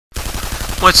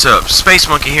What's up? Space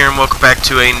Monkey here, and welcome back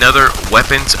to another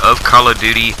Weapons of Call of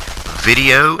Duty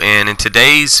video. And in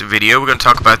today's video, we're going to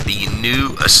talk about the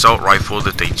new assault rifle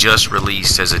that they just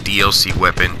released as a DLC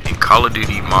weapon in Call of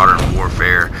Duty Modern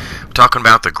Warfare. We're talking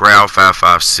about the Grau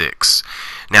 5.56.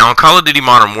 Now, in Call of Duty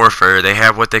Modern Warfare, they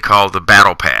have what they call the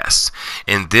Battle Pass,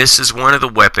 and this is one of the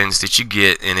weapons that you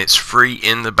get, and it's free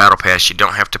in the Battle Pass. You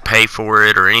don't have to pay for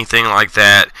it or anything like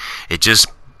that. It just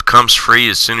comes free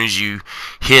as soon as you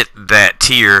hit that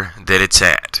tier that it's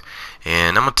at.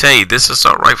 And I'm gonna tell you, this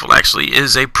assault rifle actually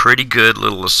is a pretty good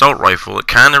little assault rifle. It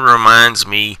kind of reminds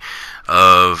me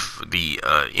of the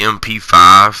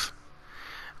MP5,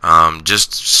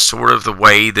 just sort of the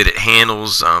way that it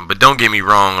handles, but don't get me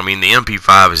wrong, I mean the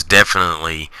MP5 is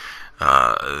definitely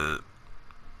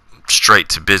straight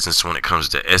to business when it comes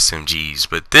to SMGs,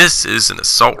 but this is an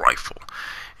assault rifle.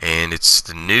 And it's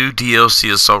the new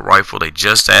DLC assault rifle they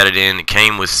just added in. It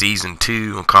came with Season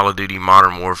 2 on Call of Duty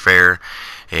Modern Warfare.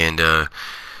 And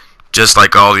just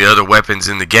like all the other weapons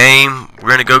in the game, we're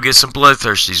going to go get some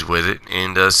bloodthirsties with it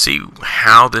and see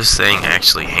how this thing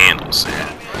actually handles.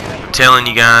 And I'm telling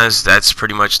you guys, that's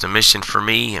pretty much the mission for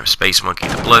me. I'm Space Monkey,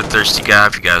 the bloodthirsty guy.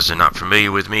 If you guys are not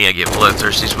familiar with me, I get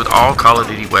bloodthirsties with all Call of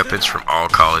Duty weapons from all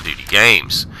Call of Duty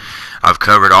games. I've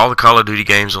covered all the Call of Duty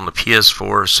games on the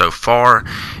PS4 so far,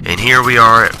 and here we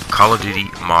are at Call of Duty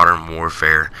Modern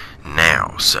Warfare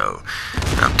now. So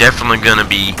I'm definitely going to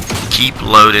be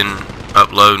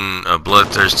uploading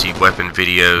bloodthirsty weapon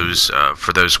videos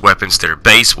for those weapons that are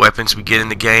base weapons we get in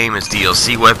the game as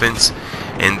DLC weapons.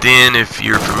 And then if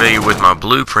you're familiar with my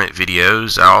blueprint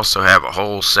videos, I also have a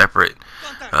whole separate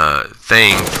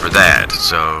thing for that.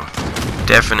 So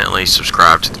definitely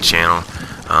subscribe to the channel.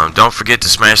 Don't forget to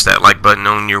smash that like button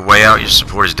on your way out. Your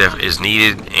support is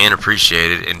needed and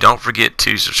appreciated. And don't forget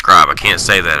to subscribe. I can't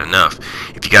say that enough.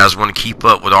 If you guys want to keep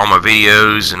up with all my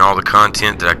videos and all the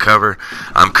content that I cover,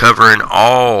 I'm covering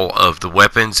all of the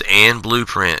weapons and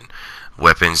blueprint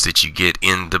weapons that you get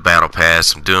in the Battle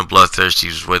Pass. I'm doing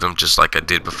bloodthirsties with them just like I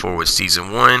did before with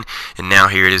Season 1. And now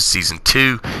here it is Season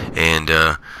 2. And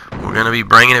we're going to be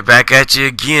bringing it back at you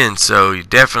again, so you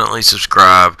definitely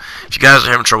subscribe. If you guys are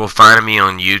having trouble finding me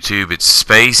on YouTube, it's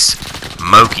Space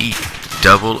Monkey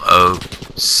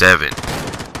 007.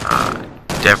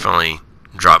 Definitely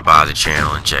drop by the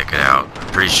channel and check it out. I'm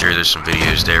pretty sure there's some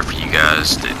videos there for you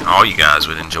guys that all you guys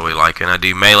would enjoy liking. I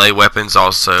do melee weapons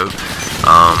also.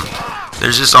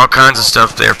 There's just all kinds of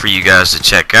stuff there for you guys to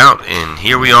check out, and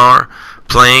here we are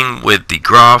playing with the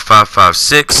Grau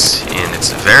 5.56, and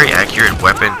it's a very accurate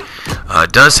weapon.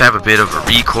 It does have a bit of a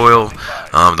recoil.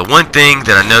 The one thing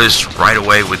that I noticed right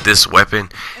away with this weapon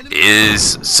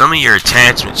is some of your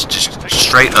attachments just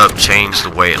straight up change the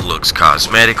way it looks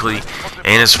cosmetically.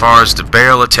 And as far as the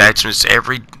barrel attachments,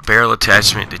 every barrel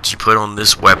attachment that you put on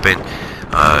this weapon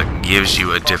gives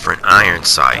you a different iron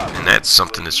sight, and that's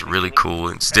something that's really cool.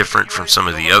 It's different from some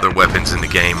of the other weapons in the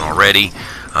game already.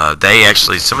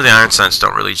 Some of the iron sights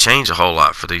don't really change a whole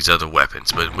lot for these other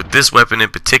weapons, but with this weapon in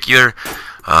particular,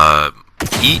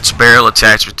 each barrel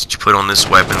attachment that you put on this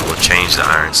weapon will change the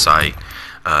iron sight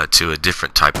to a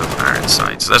different type of iron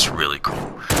sight, so that's really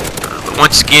cool. But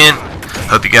once again,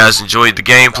 hope you guys enjoyed the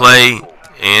gameplay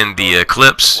and the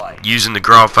clips using the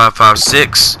Grau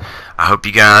 5.56. I hope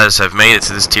you guys have made it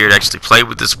to this tier to actually play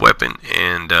with this weapon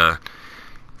and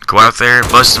go out there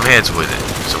and bust some heads with it.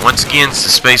 So once again, it's the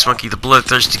Space Monkey, the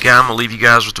bloodthirsty guy. I'm going to leave you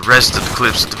guys with the rest of the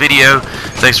clips of the video.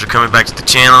 Thanks for coming back to the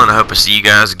channel, and I hope I see you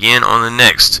guys again on the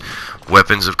next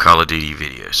Weapons of Call of Duty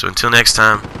video. So until next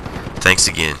time, thanks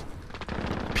again.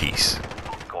 Peace.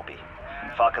 Copy.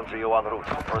 Falcon 3 en route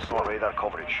for personal radar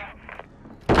coverage.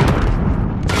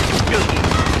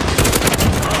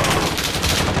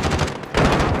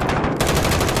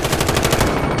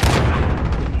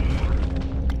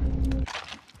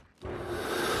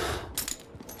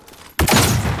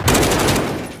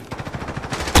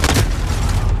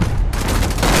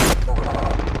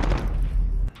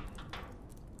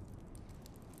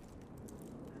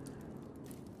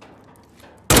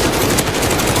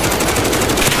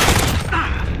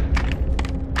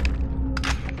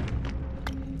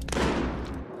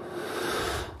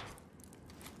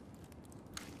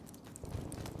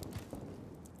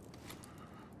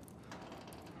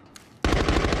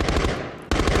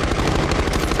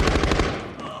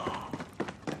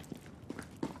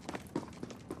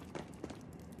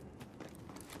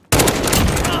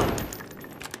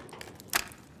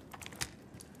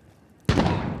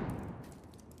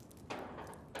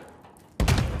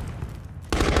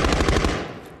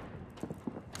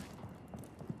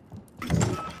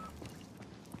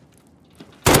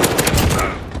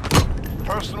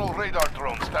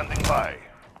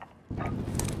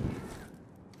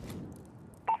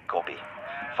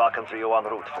 Falcon 3-0 en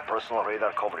route for personal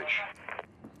radar coverage.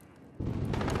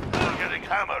 We're getting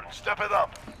hammered. Step it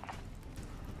up.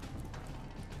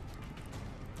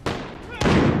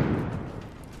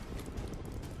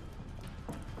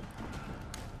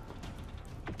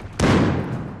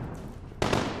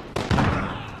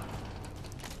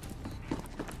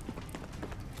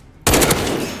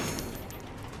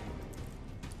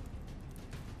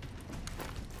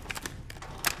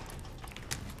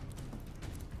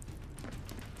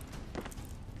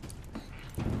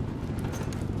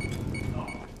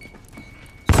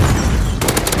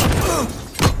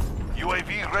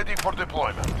 UAV ready for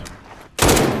deployment.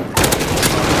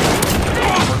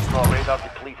 Personal radar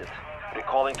depleted.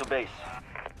 Recalling to base.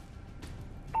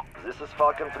 This is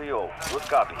Falcon 3-0. Good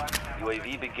copy.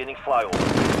 UAV beginning flyover.